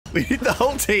We need the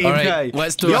whole team. All right,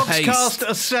 let's do a heist. Yogscast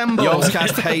assemble.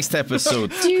 Yogscast heist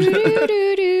episode.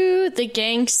 The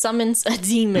gang summons a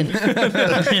demon.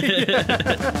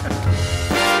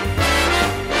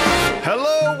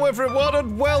 Hello, everyone,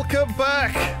 and welcome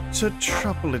back to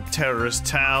Trouble in Terrorist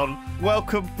Town.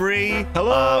 Welcome, Bree.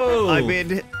 Hello. I'm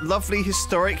in lovely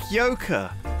historic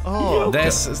Yoka. Oh,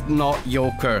 This is not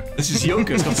Yoker. This is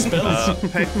Yoker, it's got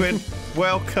spells. Penguin,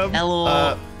 welcome.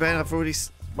 Hello. Ben, I've already.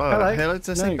 Hello. Hello, did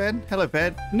I say No. Ben? Hello,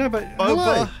 Ben. No, but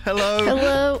Boba, hello.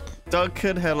 Hello.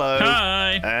 Duncan, hello.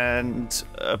 Hi. And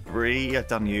Bree, I've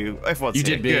done you. Everyone's You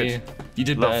here. did Good. me. You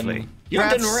did Lovely. Ben. You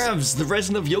done Ravs. Ravs, the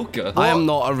resident of Yoker. I am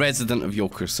not a resident of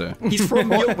Yoker, sir. He's from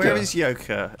Yoker. Where is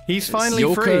Yoka? he's finally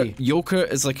free. Yoker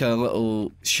is like a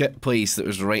little shit place that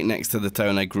was right next to the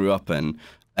town I grew up in,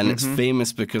 and it's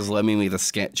famous because Lemmy made a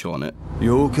sketch on it.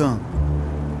 Yoker.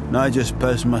 I just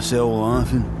pissed myself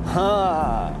laughing.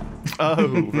 Oh,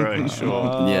 right,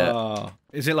 sure. Yeah,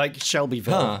 Is it like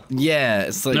Shelbyville? Huh. yeah,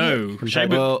 it's like No,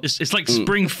 well, it's like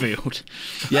Springfield.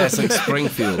 yeah, it's like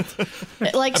Springfield.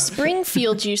 Like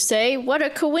Springfield, you say? What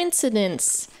a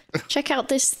coincidence. Check out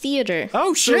this theater.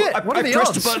 Oh shit! I what are the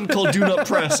pressed odds? a button called Do Not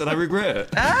Press, and I regret it.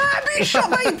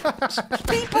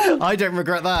 I don't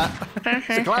regret that. It's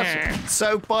a classic.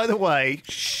 So, by the way,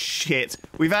 shit,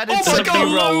 we've added Oh my some God, new A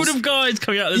load roles. of guys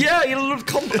coming out of this. Yeah, you little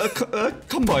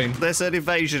combine. There's an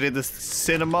invasion in the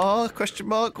cinema? Question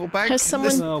mark or bank? Has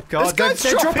someone- Oh god, they're guy's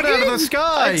dropping out of the in.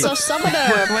 sky. It's a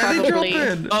summoner, probably.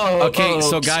 Oh, Okay,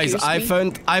 so guys, excuse I me?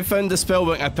 found the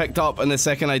spellbook I picked up, and the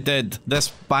second I did, this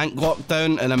bank locked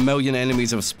down, and a million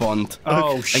enemies have spawned.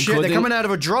 Oh shit! They're Including- coming out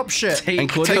of a drop ship.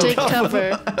 Including Take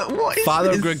cover. What is Father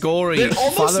this? Gregory. They're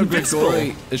almost Father invincible.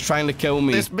 Gregory is trying to kill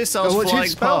me. There's missiles Oh, it's flying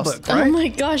his past. spellbook, Oh right? my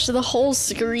gosh, the whole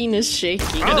screen is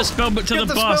shaking. Get the spellbook to Get the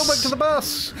the bus. spellbook to the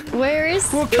bus. Where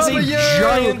is We'll There's cover a you.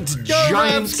 giant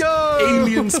Ravs, go.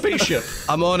 alien spaceship.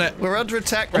 I'm on it. We're under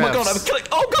attack, Oh my God, Ravs. I'm killing.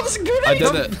 Oh God, there's a grenade. I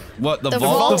did it. What, the the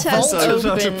vault? vault has vault has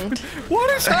opened? What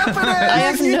is happening? I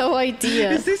have no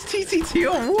idea. this TTT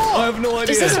or what? I have no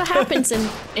idea. Is this what happens in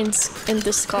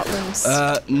the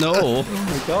Scotlands? No. Oh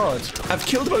my god. I've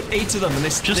killed about 8 of them, and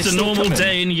Just they a still normal come in.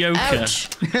 day in Yoker. Ouch.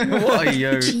 What are you?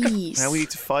 Jeez. Now we need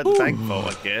to find the bank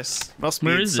vault, I guess. Must be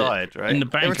Where is it? inside, right? In the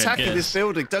bank, They're I attacking this guess.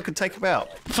 building. Duncan, take them out.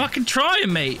 Fucking try it,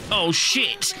 mate. Oh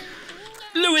shit.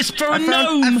 Lewis for a I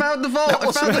gnome. found the vault.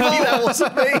 I found the That vault.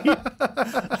 wasn't me.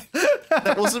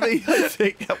 That wasn't me, I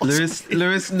think. That was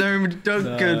Lewis Gnome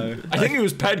Duncan. I think it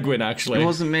was Pedguin actually. It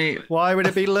wasn't me. Why would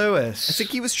it be I Lewis? think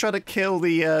he was trying to kill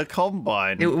the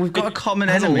Combine. We've got a common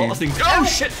There's a enemy. lot of things. Oh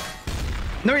shit!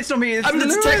 No, it's not me. It's I'm the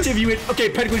Lewis. detective. You. Okay,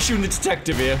 Pedguin's shooting the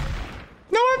detective here.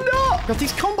 No, I'm not. God,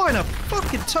 these Combine are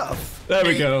fucking tough. There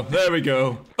we go. There we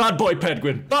go. Bad boy,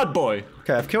 Pedguin. Bad boy.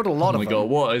 Okay, I've killed a lot Oh my of God, them.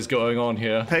 what is going on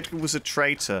here? Penguin was a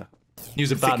traitor. He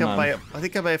was a bad man. I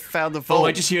think I may have found the vault. Oh,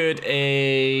 I just heard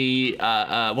a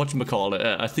whatchamacallit,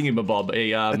 a thingamabob,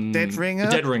 a dead ringer?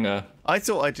 A dead ringer. I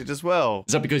thought I did as well.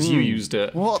 Is that because you used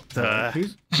it? What the?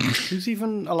 Who's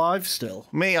even alive still?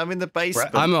 Me, I'm in the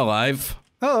basement. I'm alive.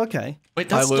 Oh, okay. Wait,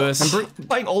 Hi, that's Lewis. I'm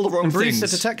buying all the wrong Bree's the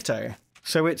things. detector.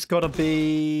 So it's got to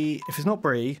be... If it's not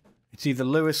Bree, it's either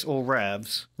Lewis or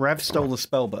Ravs. Ravs stole the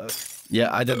spellbook. Yeah,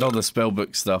 I did all the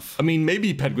spellbook stuff. I mean,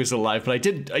 maybe Pedguin's alive, but I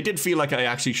did feel like I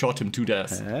actually shot him to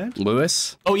death.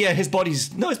 Lewis? Oh yeah, his body's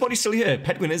still here.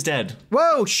 Pedguin is dead.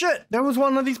 Whoa, shit! There was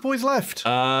one of these boys left.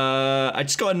 I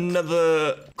just got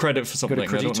another credit for something. I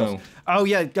don't know. Oh,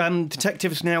 yeah,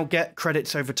 detectives now get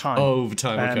credits over time. Oh, over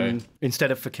time, okay.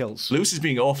 Instead of for kills. Lewis is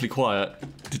being awfully quiet.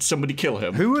 Did somebody kill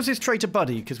him? Who was his traitor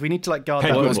buddy? Because we need to, like, guard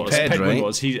Pedguin that. was. Ped, Pedguin right?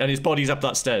 was. And his body's up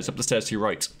the stairs to your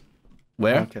right.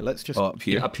 Where? Okay, let's just Oh, up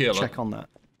here. Yeah, up here. check on that.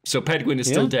 So Pedguin is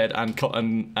still Yeah? dead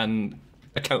and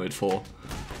accounted for.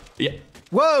 Yeah.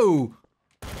 Whoa!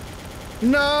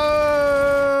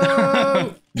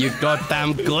 No! You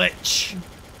goddamn glitch.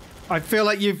 I feel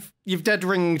like you've dead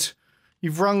ringed.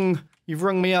 You've rung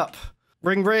me up.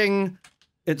 Ring ring.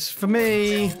 It's for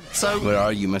me. So, Where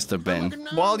are you, Mr. Ben?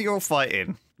 while you're all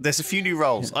fighting, there's a few new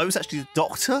roles. I was actually the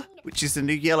doctor, which is the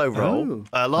new yellow role.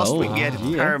 Last week we added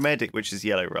the paramedic, which is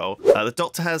yellow role. The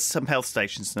doctor has some health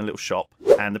stations in a little shop,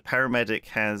 and the paramedic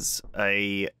has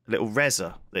a little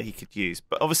reza that he could use.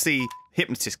 But obviously,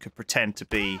 hypnotist could pretend to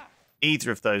be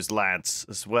either of those lads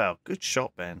as well. Good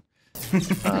shot, Ben. It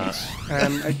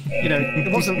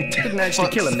didn't actually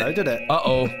kill him though, did it?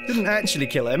 Uh-oh. Didn't actually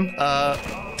kill him.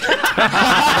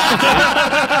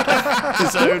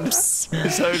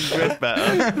 his own red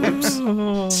batter.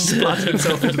 Oops. Splattered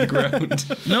himself into the ground.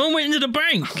 No one went into the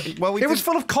bank. Well, It was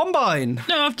full of combine.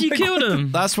 No, after you killed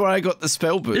him. That's where I got the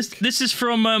spell book. This is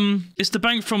from it's the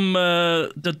bank from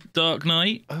the Dark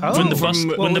Knight when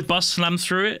the bus slammed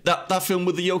through it. That film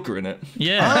with the Joker in it.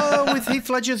 Yeah. Oh, with Heath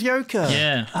Ledger's Joker.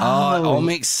 Yeah. Oh, it all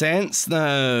makes sense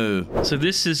now. So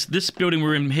this building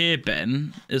we're in here,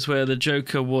 Ben, is where the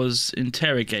Joker was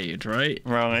interrogated, right?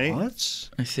 Right. What?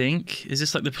 I think. Is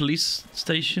this like the police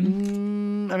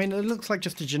station? I mean, it looks like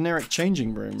just a generic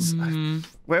changing room.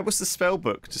 Where was the spell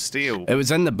book to steal? It was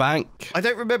in the bank. I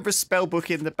don't remember a spell book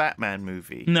in the Batman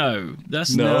movie. No,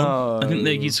 that's No. I think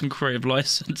they used some creative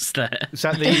license there. Is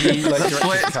that the director's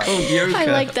cut? I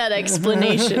like that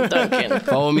explanation, Duncan.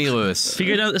 Follow me, Lewis. If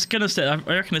you go down, it's gonna stay. I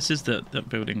reckon this is that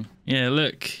building. Yeah,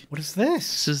 look. What is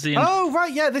this? This is the. Oh,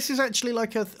 right, yeah, this is actually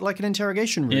like an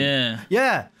interrogation room. Yeah.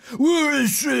 Yeah. Where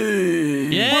is she?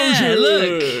 Yeah,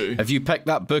 look. If you pick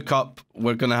that book up,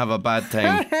 we're going to have a bad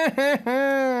time.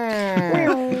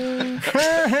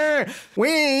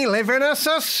 We live in a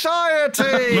society.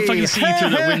 If I can see you through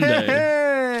the window.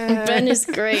 Ben is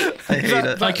great. I hate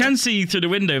it. I can see you through the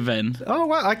window, Ben. Oh,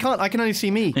 wow, I can't. I can only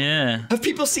see me. Yeah. Have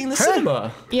people seen the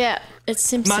cinema? Yeah, it's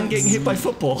Simpsons. Man getting hit by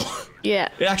football. Yeah.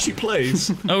 It actually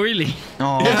plays. Oh, really?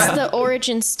 Oh, That's the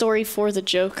origin story for the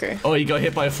Joker. Oh, he got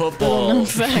hit by a football. In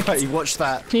fact. You watch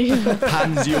that.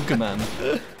 Hans Joker man.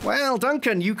 Well,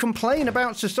 Duncan, you complain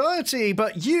about society,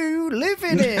 but you live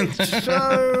in it.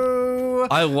 So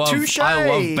I love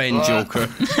Ben Joker.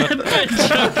 Ben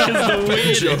Joker's the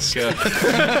weirdest.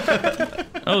 Joker.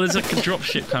 Oh, there's like a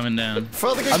dropship coming down.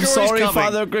 Father I'm Gregori's sorry, coming.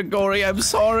 Father Gregory. I'm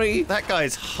sorry. That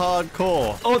guy's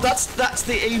hardcore. Oh, that's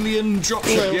the alien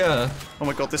dropship, yeah. Oh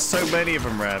my god, there's so many of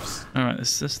them, Ravs. All right,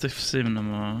 that's the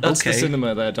cinema. That's the Okay.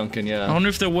 cinema there, Duncan, I yeah. wonder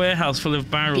if the warehouse full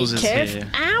of barrels Be is careful.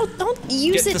 here. Ow, don't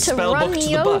use Get it the to spell run book to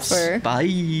me the bus. over.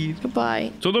 bye.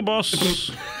 Goodbye. To the boss.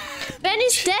 Ben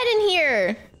is dead in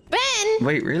here. Ben!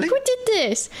 Wait, really? Who did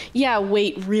this? Yeah,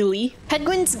 wait, really?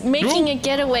 Penguin's making a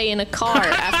getaway in a car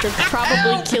after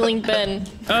probably killing Ben.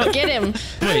 Get him.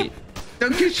 Wait.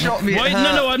 Duncan shot me. Why? At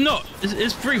her. No, I'm not.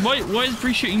 It's Bree. Why is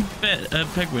Bree shooting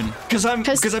Penguin? Because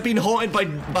I've been haunted by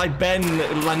Ben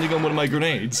landing on one of my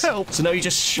grenades. Help. So now he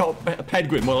just shot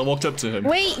Pedguin while I walked up to him.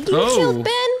 Wait, you Oh. killed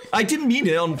Ben? I didn't mean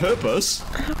it on purpose,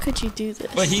 How could you do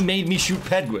this? but he made me shoot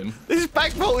Pedguin. This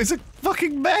back vault is a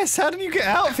fucking mess. How did you get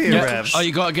out of here, Ravs? Oh,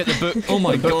 you got to get the book. Oh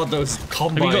my god, those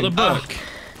combine. Have you got the book?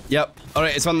 Yep. All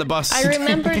right, it's on the bus. I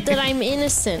remembered that I'm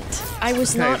innocent. I was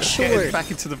Okay, not let's sure. get him back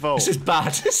into the vault. This is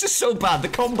bad. This is so bad. The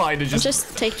combine are I'm just,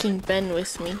 just taking Ben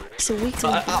with me. He's a weakly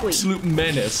an boy. absolute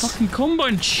menace. Fucking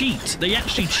Combine cheat. They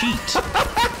actually cheat.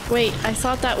 Wait, I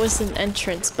thought that was an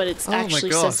entrance, but it my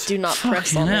actually God. says do not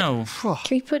press Fucking on it. hell.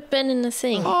 Can we put Ben in the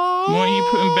thing? Why are you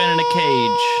putting Ben in a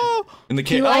cage? In the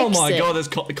kid. He Oh likes my it. god, there's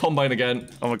combine again.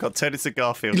 Oh my god, turn into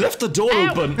Garfield. He left the door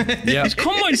Ow. open. Yep. These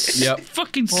Combine Yep.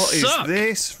 fucking What is suck.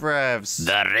 this, Ravs?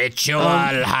 The ritual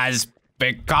has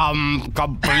become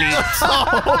complete.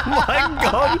 Oh my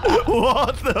god,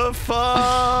 what the fuck?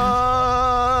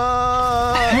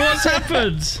 What's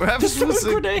happened? Ravs was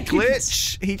a grenades.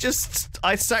 glitch.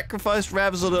 I sacrificed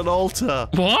Ravs on an altar.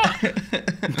 What?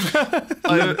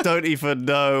 I don't even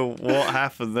know what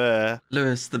happened there.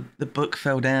 Lewis, the book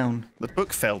fell down. The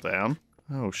book fell down.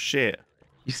 Oh shit.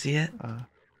 You see it?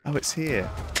 Oh, it's here.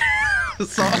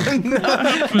 I didn't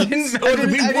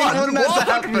want that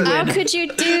to happen. How could you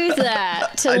do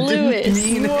that to Lewis?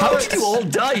 How did you all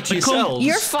die to yourselves?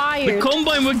 You're The fired.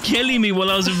 Combine were killing me while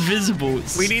I was invisible.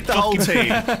 We need the whole team.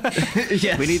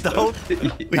 Yes. We need the whole. We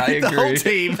I need the whole agree.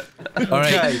 team. All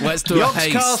right, let's do a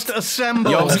Yogscast heist.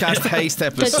 assemble. Yogscast heist The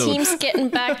episode. team's getting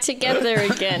back together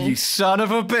again. You son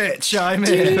of a bitch, I'm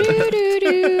in.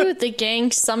 Doo-doo-doo-doo. The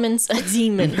gang summons a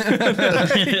demon. All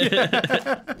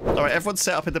right, everyone's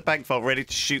set up in the bank vault, ready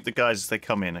to shoot the guys as they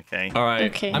come in. Okay. All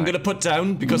right. Okay. I'm gonna put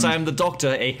down, because I am the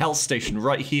doctor, a health station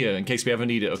right here in case we ever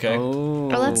need it. Okay. Oh,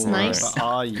 that's nice.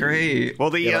 Are you? Great. Well,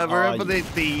 remember are you?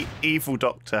 the evil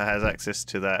doctor has access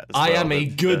to that. As I well, am a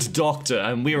good doctor,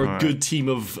 and we are a good team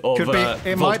of Could be.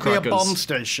 It vault might be a crackers. bomb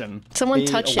station. Someone Be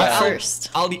touch it aware. first.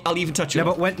 I'll even touch it.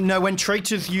 No, but when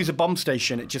traitors use a bomb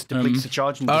station, it just depletes the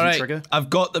charge and All doesn't right, trigger. I've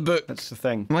got the book. That's the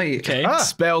thing. Wait. Okay. Ah,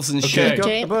 Spells and Okay. shit. got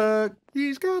Okay. the book.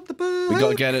 He's got the book. We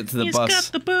gotta get it to the He's bus.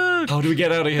 got the book. How do we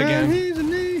get out of here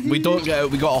again? We don't get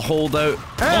out. We gotta hold out.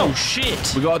 Oh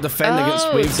shit. We gotta defend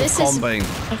against waves of this is- combine.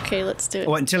 Okay, let's do it.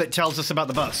 Oh, until it tells us about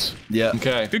the bus. Yeah.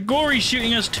 Okay. Gary's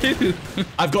shooting us too.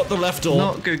 I've got the left door.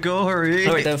 Not Gagori.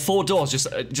 All right, there are 4 doors.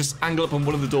 Just angle up on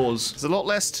one of the doors. There's a lot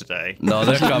less today. No,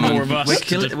 they're coming. More of us. We're I think it's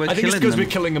killing because we're them.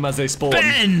 killing them as they spawn.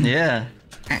 Ben! Yeah.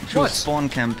 Actual spawn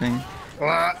camping.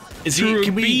 Is he?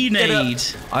 Can we get up?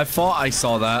 Turbinade. I thought I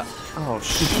saw that. Oh,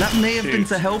 shit. That may have been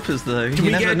to help us though. Can You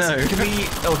we never get? know. Can we?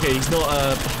 Okay, he's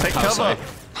not. Take cover. outside.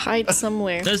 Hide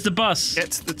somewhere. There's the bus.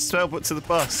 Get to the spellbook to the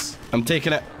bus. I'm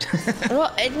taking it.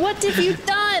 What have you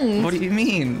done? What do you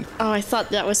mean? Oh, I thought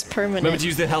that was permanent. Remember to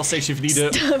use the health station if you need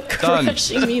it. Stop Done.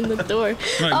 crushing me in the door. Right,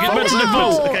 Oh, get back to the no!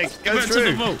 vault. Okay, go Back to the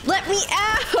through. vault. Let me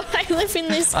out! I live in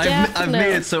this gap I've now.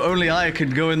 made it so only I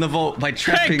could go in the vault by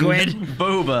trapping Penguin.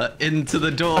 Boba into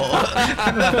the door.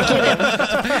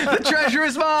 The treasure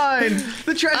is mine!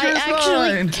 The treasure is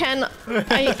mine!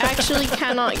 I actually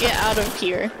cannot get out of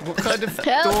here. What kind of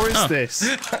Help. door is this?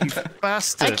 You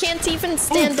bastard. I can't even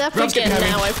stand up Rab's again getting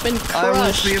now. heavy. I've been I was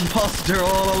crushed. the imposter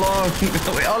all along.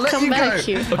 Wait, I'll let Come you back go.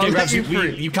 here. I'll Okay, let Rabs, you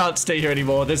free. you can't stay here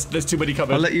anymore. There's too many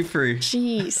coming. I'll let you free.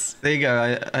 Jeez. There you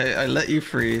go. I let you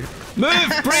free. Move,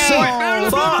 Bristol!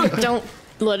 Don't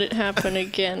let it happen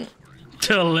again.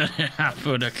 Don't let it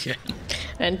happen again.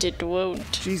 And it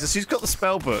won't. Jesus, who's got the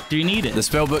spellbook? Do you need it? The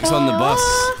spellbook's on the bus.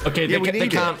 Okay, Yeah, we they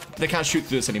need can't shoot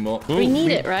through this anymore. We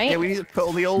need it, right? Yeah, we need to put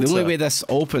on the altar. The only way this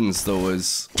opens, though,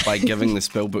 is by giving the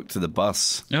spellbook to the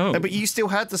bus. Oh. No, but you still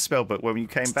had the spellbook when you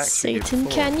came back. Satan,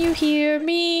 can you hear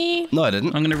me? No, I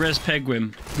didn't. I'm gonna res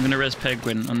Pegwin. I'm gonna res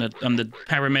Pegwin on the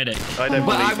paramedic. I don't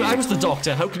But believe I you. was the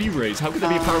doctor. How can you raise? How could there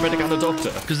be a paramedic and a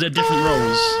doctor? Because they're different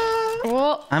roles.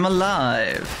 Well, I'm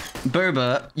alive.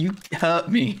 Boba, you hurt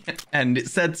me, and it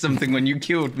said something when you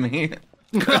killed me.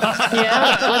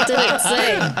 yeah, what did it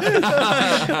say?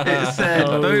 It said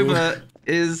Boba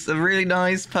is a really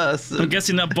nice person. I'm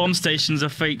guessing that bomb station's a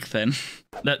fake then.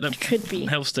 That Could be.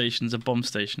 health station's a bomb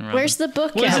station, right? Where's the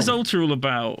book What is at? this altar all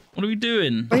about? What are we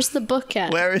doing? Where's the book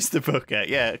at? Where is the book at?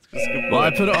 Yeah. it's a good Well, I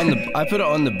point. put it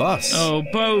on the bus. Oh,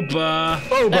 Boba.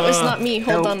 That was not me.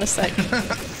 Hold on a sec.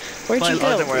 Where'd you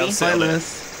go, don't worry, I'll Bree? say it.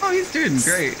 Silas. Oh, he's doing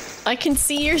great. I can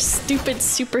see your stupid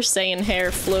Super Saiyan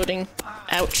hair floating.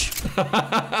 Ouch.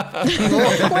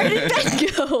 Where did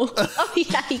that go? Oh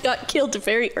yeah, he got killed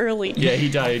very early. Yeah, he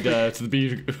died to the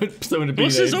bee. Someone to be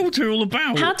What's this altar all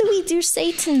about? How do we do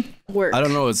Satan work? I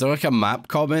don't know. Is there like a map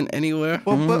comment anywhere?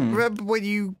 Well, but remember when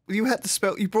you had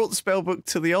you brought the spellbook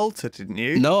to the altar, didn't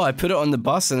you? No, I put it on the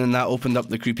bus, and then that opened up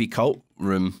the creepy cult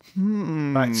room.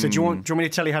 Right, so do you want me to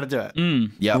tell you how to do it?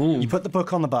 Yeah. You put the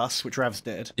book on the bus, which Ravs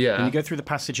did. Yeah. Then you go through the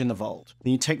passage in the vault.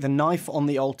 Then you take the knife on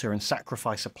the altar and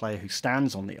sacrifice a player who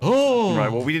stands on the altar. Oh,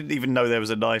 Right. Well, we didn't even know there was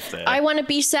a knife there. I want to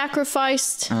be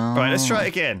sacrificed. Right. Let's try it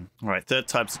again. All right. Third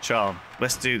time's the charm.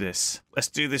 Let's do this. Let's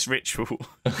do this ritual.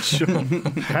 Sure.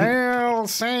 Hail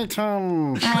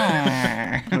Satan!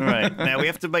 All right. Now we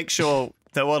have to make sure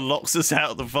no one locks us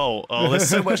out of the vault. Oh, there's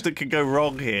so much that could go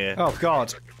wrong here. Oh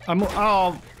God, I'm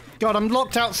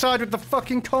locked outside with the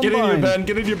fucking combine. get in your bed.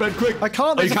 Get in your bed quick. I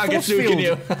can't. Oh, you There's a can't get force through, can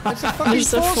you? field. It's a fucking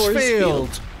There's a force force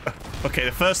field. Okay.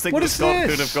 The first thing What that's is gone this?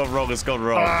 could have gone wrong has gone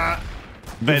wrong.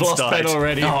 We've Ben's lost died. Ben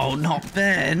already. Oh, not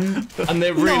Ben. And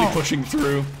they're really No. pushing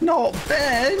through. Not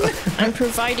Ben. I'm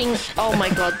providing. Oh my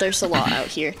God, there's a lot out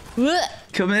here. Blech.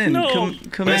 Come in. No,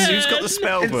 Come Ben, in. who's got the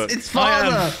spellbook? It's I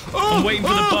am. Father. I'm waiting for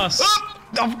the bus.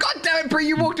 Oh, God damn it, Bree,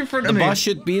 you walked in front The of me. bus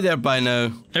should be there by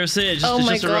now. There's it. Oh It's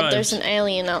my just God, arrived. there's an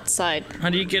alien outside. How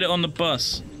do you get it on the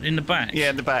bus? In the back? Yeah,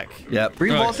 in the back. Yep. Bree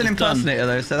Right, was an it's done. impersonator,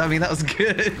 though, so I mean, that was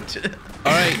good.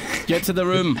 All right, get to the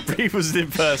room. He was an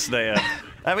impersonator.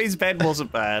 That means Ben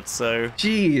wasn't bad. So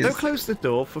Jeez. don't close the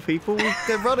door for people.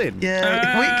 They're running.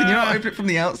 Yeah. Wait, can you not open it from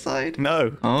the outside?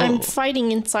 No. Oh. I'm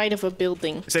fighting inside of a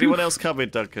building. Is anyone else coming,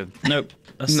 Duncan? Nope.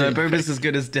 That's No, it. Boba's as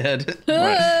good as dead.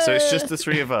 Right. So it's just the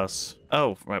three of us.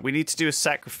 Oh, right. We need to do a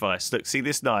sacrifice. Look, see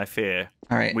this knife here.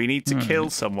 All right. We need to kill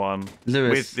someone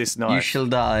Lewis, with this knife. you shall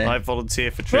die. I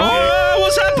volunteer for tribute. Oh,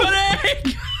 what's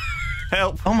happening?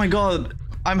 Help! Oh my God.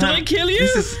 Did I kill you?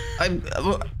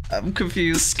 I'm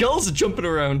confused. Skulls are jumping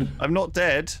around. I'm not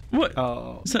dead. What?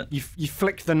 Oh, Is that- you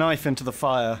flicked the knife into the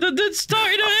fire. That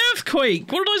started an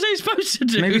earthquake. What was I supposed to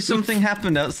do? Maybe something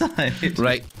happened outside.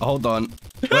 Right, hold on.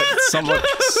 Right, someone.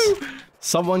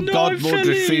 Someone No, God mode Philly.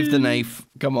 retrieve the knife.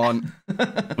 Come on.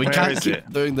 We Where can't is keep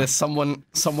it? doing this. Someone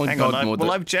Hang God on. mode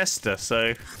Well, it. I'm Jester,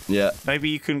 so Yeah. maybe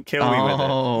you couldn't kill me with it.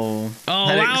 Oh. Oh,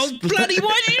 That wow. explains- Bloody,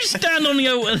 why do you stand on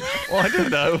your... Well, I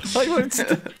don't know.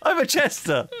 I'm a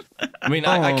Chester. I mean,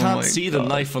 I Oh can't my see the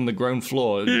knife on the ground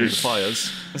floor with the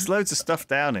fires. There's loads of stuff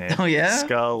down here. Oh, yeah?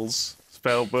 Skulls,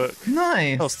 spellbook.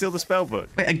 Nice. Oh, steal the spellbook.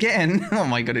 Wait, again? Oh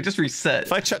my god, it just reset.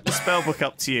 If I chuck the spellbook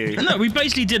up to you, No, we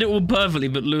basically did it all perfectly,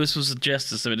 but Lewis was a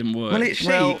jester, so it didn't work. Well, it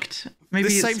Well, shaked. Maybe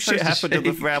the it's same shit supposed to happened in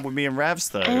the shake. round with me and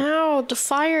Ravs, though. Ow, the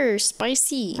fire,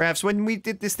 spicy. Ravs, when we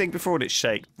did this thing before and it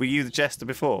shake, were you the Jester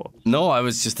before? No, I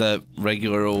was just a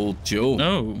regular old Joe.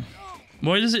 Oh.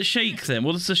 Why does it shake then?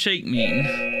 What does the shake mean?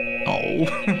 Oh.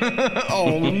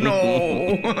 Oh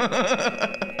no.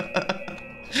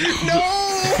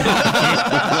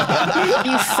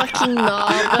 You fucking knob.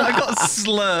 I got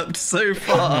slurped so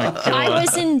far. I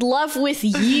was in love with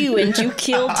you and you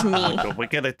killed me. God, we're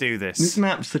gonna do This this.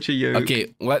 map's such a yoke.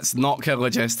 Okay, let's not kill a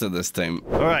jester this time.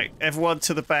 All right, everyone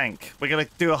to the bank. We're gonna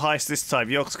do a heist this time,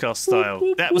 Yogscast style.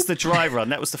 That was the dry run.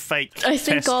 That was the fake I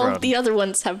think test all run. the other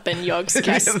ones have been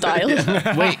Yogscast style.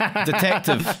 Wait,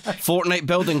 detective, Fortnite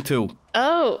building tool.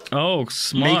 Oh, Oh,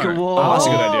 smart. Make a wall. That's a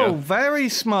good idea. Oh, very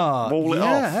smart. Wall it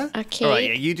yeah. off. okay. All right,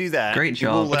 yeah, you do that. Great You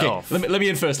job. wall it Okay, off. Let me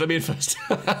in first. Let me in first.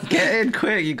 Get in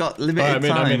quick. You got limited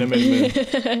time. I'm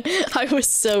in. I was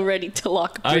so ready to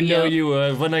lock I Brie know up. you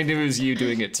were. When I knew it was you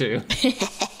doing it too.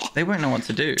 They won't know what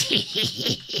to do.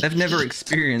 They've never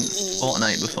experienced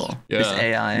Fortnite before. Yeah. This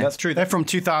AI. That's true. They're from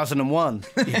 2001.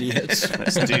 Idiots.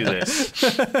 Let's do this.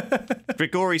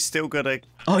 Grigori's still gonna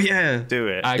Oh yeah. do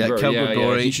it. Aggro, kill yeah.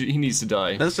 Gregory. He needs to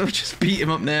die. Let's all just beat him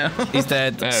up now. He's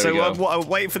dead. There we So go. I'm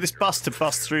waiting for this bus to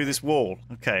bust through this wall.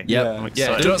 Okay. Yep. I'm Yeah,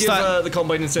 excited. don't give start- the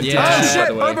combine incentive. Yeah. Oh by shit!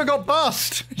 the way. Boba got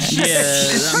bust. Yeah,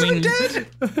 I mean,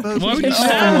 why would you Oh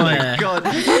stand my there? god.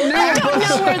 I don't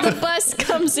know where the bus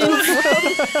comes in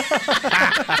from.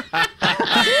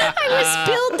 I was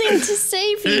building to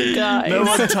save you guys. No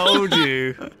one told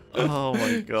you. Oh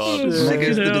my god. There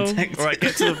goes the hell. detective. All right,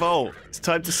 get to the vault. It's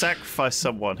time to sacrifice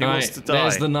someone. Who wants Right, to die?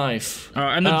 there's the knife. All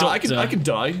right, I'm the doctor. I can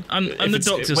die. I'm if the it's-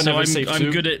 doctor, so whenever it's safe I'm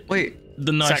to. good at Wait,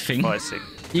 the knifing. Sacrificing.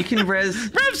 you can res.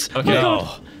 Revs! Okay.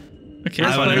 Oh. Okay,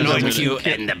 that's fine.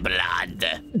 in the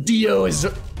blood. Dio is.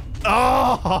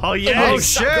 Oh yes! Oh shit!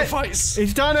 Sacrifice.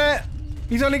 He's done it.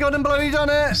 He's only got him bloody done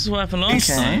it. This is what happened last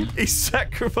Okay. time. He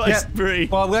sacrificed Bree.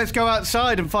 Well, let's go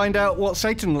outside and find out what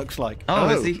Satan looks like. Oh,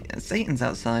 is he? Satan's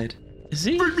outside. Is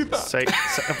he?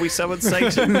 Have we summoned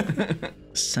Satan?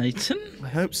 Satan? I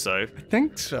hope so. I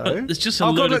think so. There's just a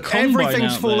oh load god, of look, combine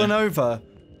everything's out fallen there. over.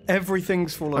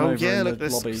 Everything's fallen Oh over yeah, in look, the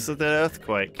there's lobby. the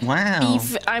earthquake. Wow.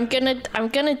 Eve, I'm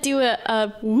gonna do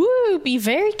a woo. Be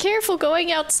very careful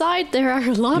going outside. There are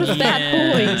a lot of bad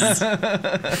boys.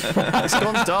 It's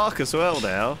gone dark as well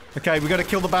now. Okay, we got to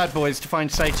kill the bad boys to find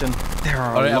Satan. There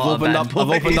are All right, a I've lot of opened bad up. I've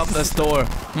opened up boys. this door.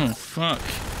 Oh, fuck.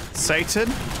 Satan,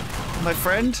 my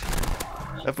friend,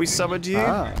 have we summoned you?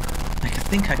 I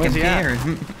think I Where's can he at? hear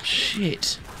him.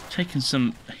 Shit. Taking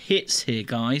some hits here,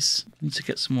 guys. Need to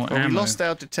get some more Well, we ammo. lost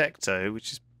our detector,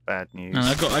 which is bad news. No,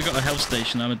 I got a health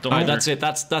station. I'm a doctor. Alright, that's it.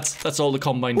 That's all the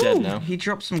combine dead now. He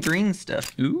dropped some green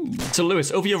stuff. Ooh. So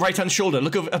Lewis, over your right hand shoulder.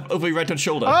 Look over your right hand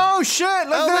shoulder. Oh shit!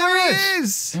 Look, Oh, there he there he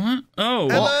is. is! What? Oh.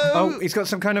 Hello. Oh, he's got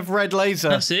some kind of red laser.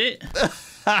 That's it?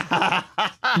 Hello?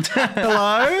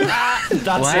 That's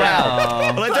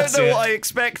Wow. Well, I don't know what I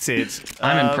expected.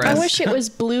 I'm I impressed. wish it was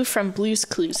Blue from Blue's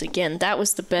Clues again. That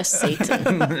was the best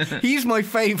Satan. He's my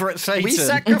favorite Satan. We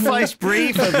sacrificed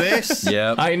Bree for this.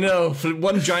 Yep. I know. For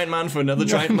one giant man for another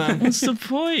giant man. What's the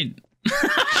point?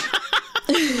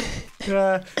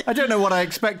 I don't know what I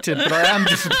expected, but I am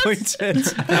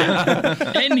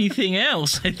disappointed. Anything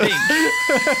else, I think.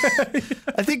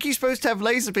 I think you're supposed to have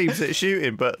laser beams that are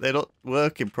shooting, but they're not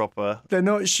working proper. They're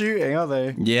not shooting, are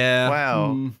they? Yeah.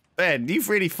 Wow. Ben, you've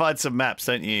really find some maps,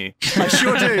 don't you? I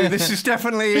sure do. This is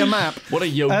definitely a map. What a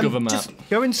yoke of a map. Just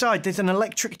go inside. There's an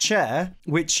electric chair,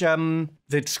 which the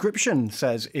description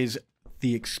says is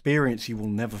the experience you will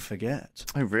never forget.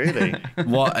 Oh, really?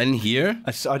 What in here?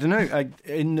 I don't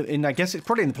know. I guess it's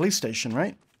probably in the police station,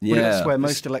 right? Yeah. Well, that's where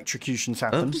most electrocutions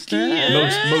happen.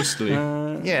 Mostly.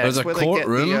 Yeah, There's it's a where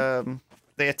courtroom. They get the,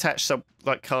 they attach some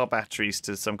like car batteries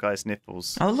to some guy's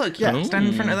nipples. Oh look, Yeah. stand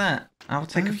in front of that. I'll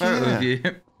take a photo of you.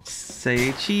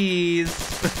 Say cheese.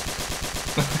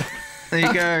 There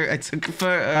you go. I took a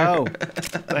photo. Oh,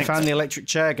 I found the electric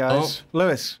chair, guys.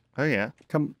 Lewis, Oh yeah,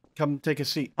 come take a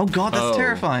seat Oh god, that's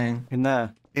terrifying. in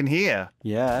there. in here.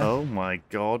 Yeah. Oh my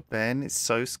god, Ben, it's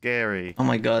so scary. Oh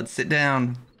my god, sit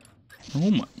down.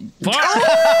 Oh my!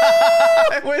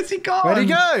 Fuck! Where's he gone? Where'd he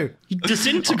go? He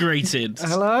disintegrated.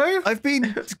 Hello? I've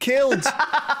been killed.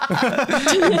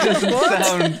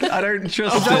 I don't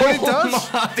trust Is that what it does?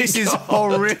 This is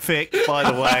horrific, by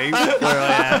the way, where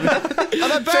I am.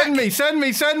 And I'm back. Send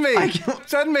me. Send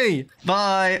me.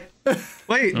 Bye.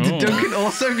 Wait, did Duncan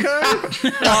also go?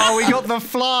 Oh, we got the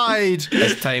flied.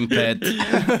 It's time, Ped.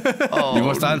 You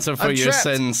must answer for I'm your trapped.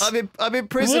 sins. I'm in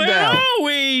prison Where now. are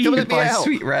we? Come and let me Goodbye, out.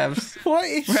 sweet Ravs. What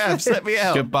is Ravs, let me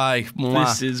out. Goodbye. Mwah.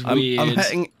 This is I'm weird.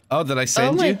 hitting. Oh, did I Oh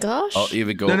send my you? gosh. Oh, here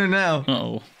we go. No.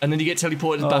 Oh. And then you get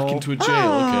teleported back into a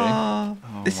jail.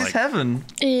 Okay. This is heaven.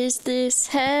 Is this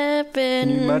heaven? Can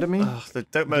you murder me? Oh,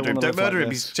 don't murder him. wanna Don't live murder like him.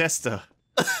 this. He's Jester.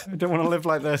 I don't want to live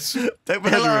like this. Don't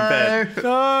murder him in bed.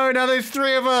 No, now there's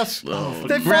 3 of us. They followed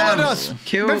Ravs, us.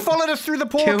 kill- They followed us through the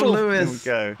Kill portal. Lewis.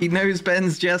 There we go. He knows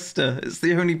Ben's Jester. It's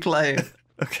the only player.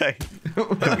 Okay. There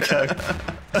we go.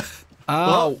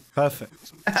 Ow.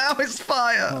 Perfect. How is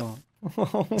fire?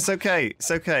 It's okay. It's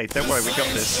okay. Don't worry. We got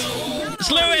this.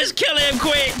 It's Lewis, kill him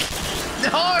quick!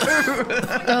 No!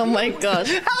 Oh my god.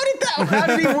 How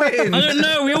did he win? I don't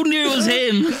know, we all knew it was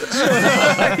him.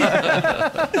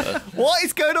 What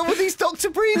is going on with these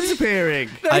Dr. Breeds appearing?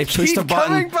 I pushed a button.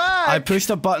 coming back. I pushed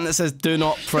a button that says "Do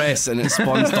not press," and it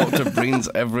spawns Dr. Breens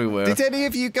everywhere. Did any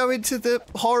of you go into the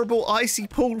horrible icy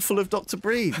pool full of Dr.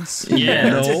 Breeds?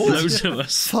 Yeah, loads of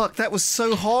us. Fuck, that was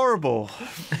so horrible.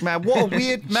 Man, what a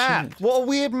weird map. What a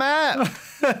weird map.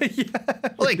 Well,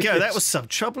 there you go. That was some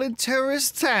trouble in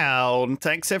Terrorist Town.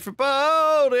 Thanks,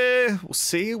 everybody. We'll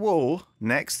see you all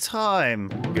next time.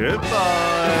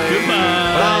 Goodbye. Goodbye.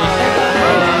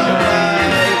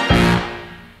 Bye.